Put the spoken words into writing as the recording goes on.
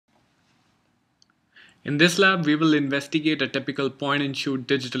In this lab, we will investigate a typical point-and-shoot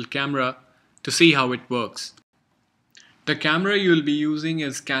digital camera to see how it works. The camera you will be using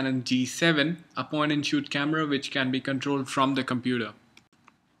is Canon G7, a point-and-shoot camera which can be controlled from the computer.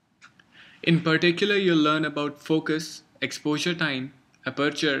 In particular, you'll learn about focus, exposure time,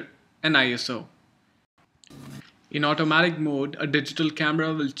 aperture, and ISO. In automatic mode, a digital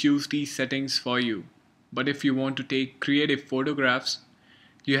camera will choose these settings for you. But if you want to take creative photographs,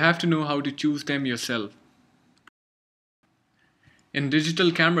 you have to know how to choose them yourself. In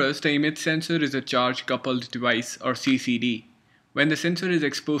digital cameras, the image sensor is a charge-coupled device or CCD. When the sensor is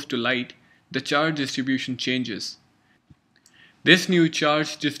exposed to light, the charge distribution changes. This new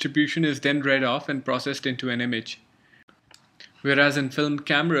charge distribution is then read off and processed into an image. Whereas in film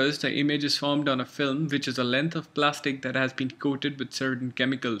cameras, the image is formed on a film which is a length of plastic that has been coated with certain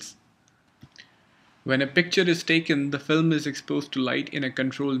chemicals. When a picture is taken, the film is exposed to light in a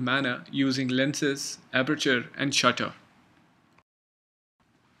controlled manner using lenses, aperture, and shutter.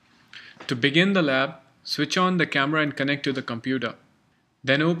 To begin the lab, switch on the camera and connect to the computer.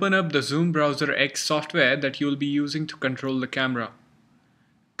 Then open up the Zoom Browser X software that you will be using to control the camera.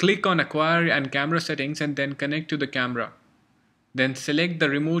 Click on Acquire and Camera Settings and then connect to the camera. Then select the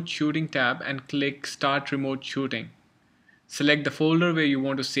Remote Shooting tab and click Start Remote Shooting. Select the folder where you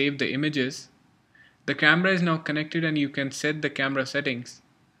want to save the images. The camera is now connected and you can set the camera settings.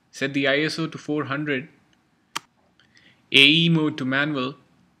 Set the ISO to 400, AE mode to manual,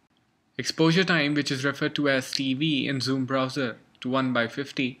 exposure time, which is referred to as TV in Zoom browser, to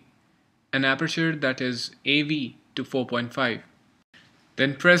 1/50, and aperture, that is AV, to 4.5.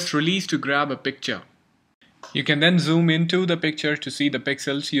 Then press release to grab a picture. You can then zoom into the picture to see the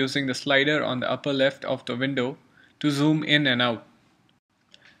pixels using the slider on the upper left of the window to zoom in and out.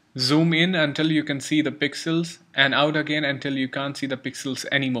 Zoom in until you can see the pixels and out again until you can't see the pixels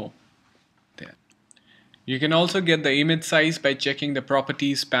anymore. There. You can also get the image size by checking the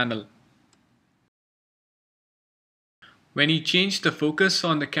Properties panel. When you change the focus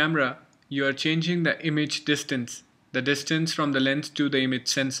on the camera, you are changing the image distance, the distance from the lens to the image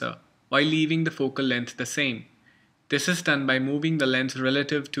sensor, while leaving the focal length the same. This is done by moving the lens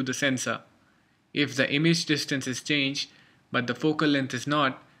relative to the sensor. If the image distance is changed, but the focal length is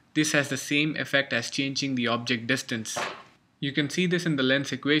not, this has the same effect as changing the object distance. You can see this in the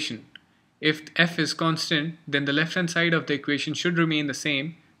lens equation. If f is constant, then the left-hand side of the equation should remain the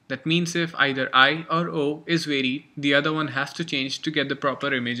same. That means if either I or O is varied, the other one has to change to get the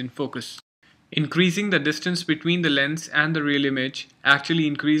proper image in focus. Increasing the distance between the lens and the real image actually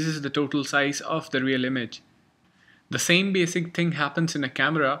increases the total size of the real image. The same basic thing happens in a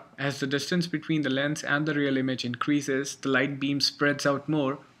camera. As the distance between the lens and the real image increases, the light beam spreads out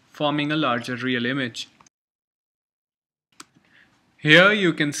more, forming a larger real image. Here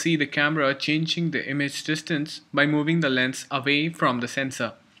you can see the camera changing the image distance by moving the lens away from the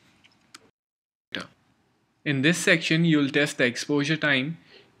sensor. In this section, you will test the exposure time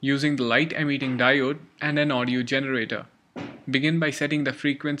using the light emitting diode and an audio generator. Begin by setting the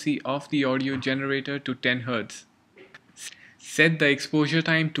frequency of the audio generator to 10 Hz. Set the exposure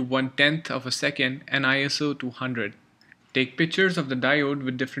time to 1/10 of a second and ISO to 100. Take pictures of the diode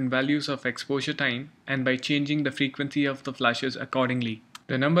with different values of exposure time and by changing the frequency of the flashes accordingly.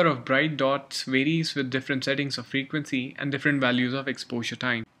 The number of bright dots varies with different settings of frequency and different values of exposure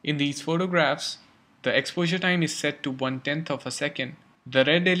time. In these photographs, the exposure time is set to 1/10 of a second. The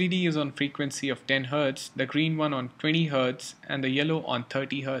red LED is on frequency of 10 Hz, the green one on 20 Hz, and the yellow on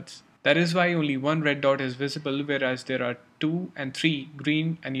 30 Hz. That is why only one red dot is visible, whereas there are 2 and 3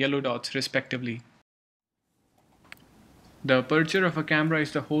 green and yellow dots respectively. The aperture of a camera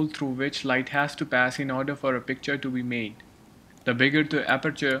is the hole through which light has to pass in order for a picture to be made. The bigger the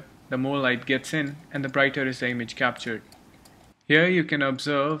aperture, the more light gets in, and the brighter is the image captured. Here you can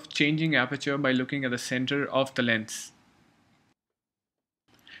observe changing aperture by looking at the center of the lens.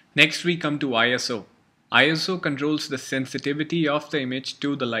 Next we come to ISO. ISO controls the sensitivity of the image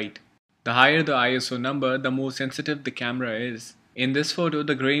to the light. The higher the ISO number, the more sensitive the camera is. In this photo,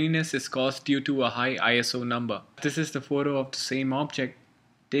 the graininess is caused due to a high ISO number. This is the photo of the same object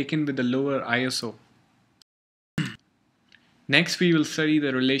taken with the lower ISO. Next we will study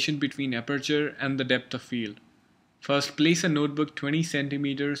the relation between aperture and the depth of field. First, place a notebook 20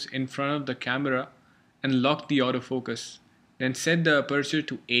 centimeters in front of the camera and lock the autofocus. Then set the aperture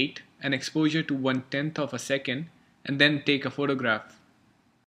to 8 and exposure to 1/10 of a second and then take a photograph.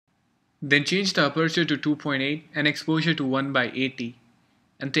 Then change the aperture to 2.8 and exposure to 1/80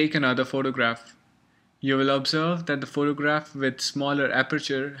 and take another photograph. You will observe that the photograph with smaller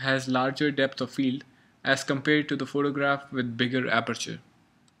aperture has larger depth of field as compared to the photograph with bigger aperture.